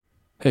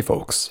Hey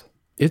folks,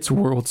 it's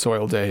World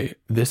Soil Day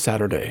this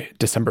Saturday,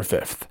 December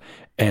 5th,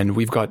 and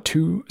we've got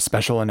two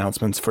special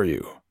announcements for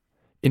you.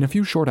 In a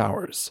few short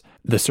hours,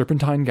 the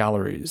Serpentine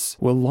Galleries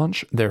will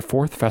launch their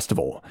fourth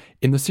festival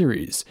in the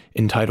series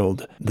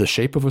entitled The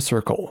Shape of a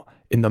Circle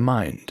in the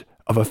Mind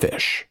of a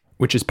Fish,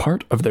 which is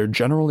part of their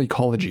General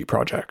Ecology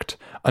project,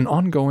 an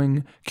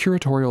ongoing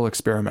curatorial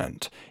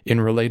experiment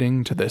in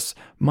relating to this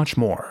much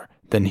more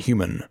than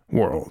human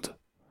world.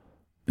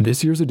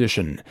 This year's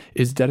edition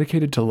is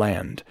dedicated to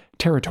land,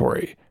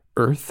 territory,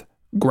 earth,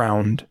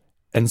 ground,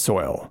 and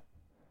soil.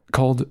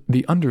 Called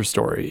The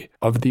Understory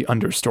of the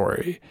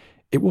Understory,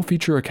 it will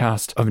feature a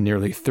cast of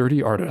nearly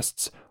 30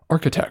 artists,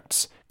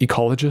 architects,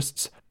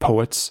 ecologists,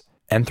 poets,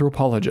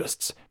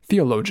 anthropologists,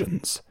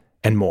 theologians,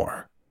 and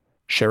more,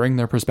 sharing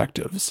their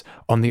perspectives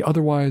on the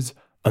otherwise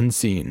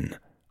unseen,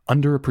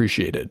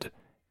 underappreciated,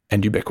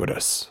 and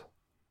ubiquitous.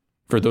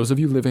 For those of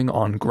you living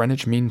on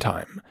Greenwich Mean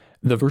Time,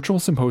 the virtual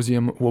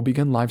symposium will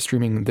begin live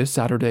streaming this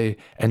Saturday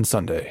and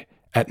Sunday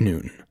at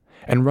noon,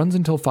 and runs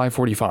until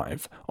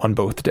 5:45 on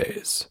both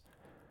days.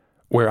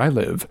 Where I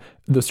live,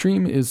 the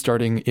stream is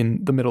starting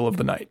in the middle of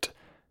the night.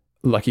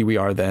 Lucky we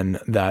are then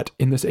that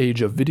in this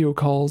age of video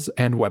calls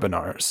and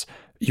webinars,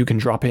 you can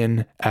drop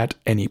in at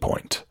any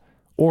point,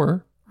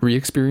 or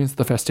re-experience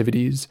the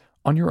festivities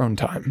on your own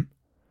time.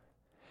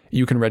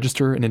 You can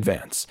register in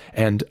advance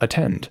and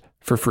attend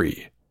for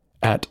free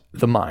at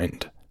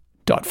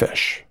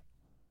themind.fish.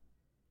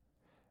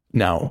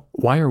 Now,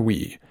 why are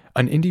we,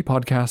 an indie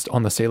podcast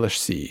on the Salish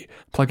Sea,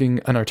 plugging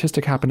an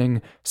artistic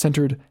happening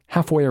centered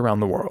halfway around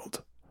the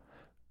world?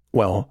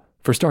 Well,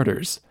 for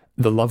starters,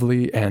 the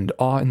lovely and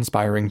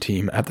awe-inspiring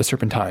team at the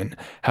Serpentine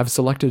have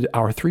selected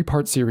our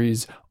three-part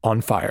series,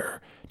 On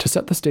Fire, to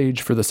set the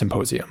stage for the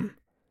symposium.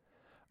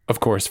 Of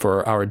course,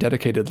 for our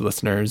dedicated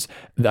listeners,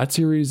 that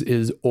series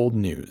is old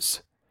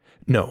news.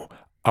 No,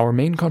 our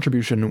main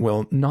contribution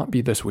will not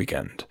be this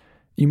weekend.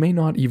 You may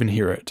not even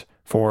hear it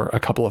for a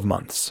couple of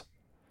months.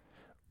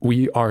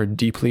 We are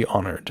deeply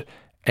honored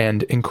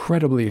and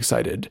incredibly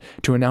excited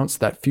to announce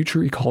that Future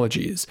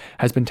Ecologies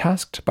has been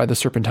tasked by the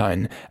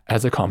Serpentine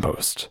as a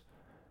compost.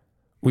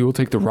 We will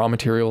take the raw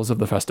materials of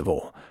the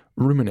festival,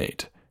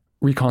 ruminate,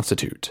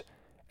 reconstitute,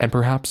 and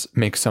perhaps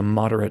make some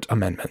moderate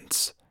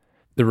amendments.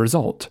 The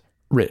result,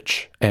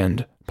 rich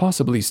and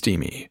possibly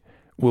steamy,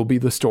 will be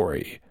the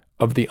story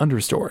of the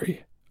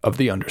understory of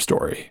the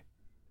understory.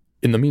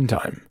 In the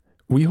meantime,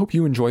 we hope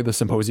you enjoy the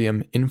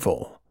symposium in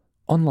full,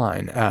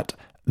 online at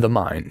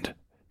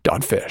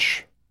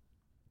themind.fish.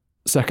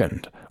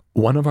 Second,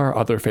 one of our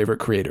other favorite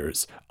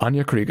creators,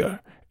 Anya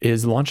Krieger,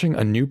 is launching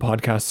a new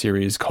podcast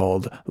series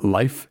called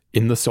Life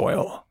in the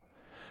Soil.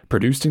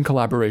 Produced in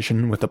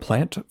collaboration with the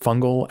Plant,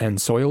 Fungal, and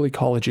Soil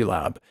Ecology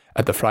Lab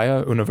at the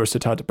Freie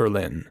Universität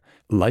Berlin,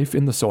 Life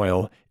in the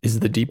Soil is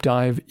the deep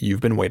dive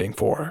you've been waiting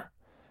for.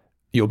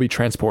 You'll be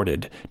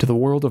transported to the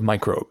world of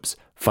microbes,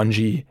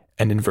 fungi,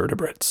 and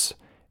invertebrates,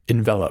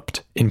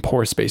 enveloped in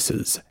pore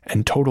spaces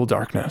and total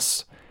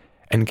darkness,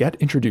 and get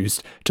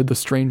introduced to the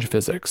strange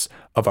physics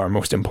of our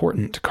most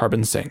important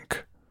carbon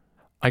sink.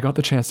 I got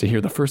the chance to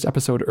hear the first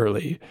episode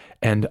early,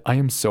 and I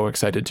am so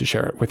excited to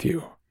share it with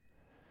you.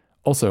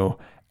 Also,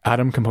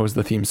 Adam composed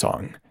the theme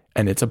song,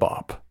 and it's a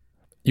bop.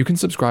 You can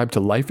subscribe to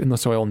Life in the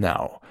Soil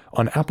now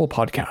on Apple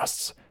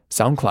Podcasts,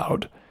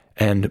 SoundCloud,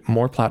 and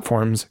more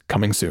platforms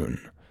coming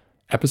soon.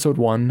 Episode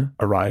 1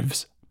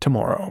 arrives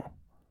tomorrow.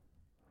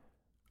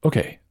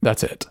 Okay,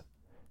 that's it.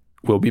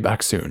 We'll be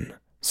back soon,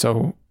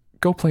 so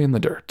go play in the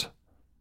dirt.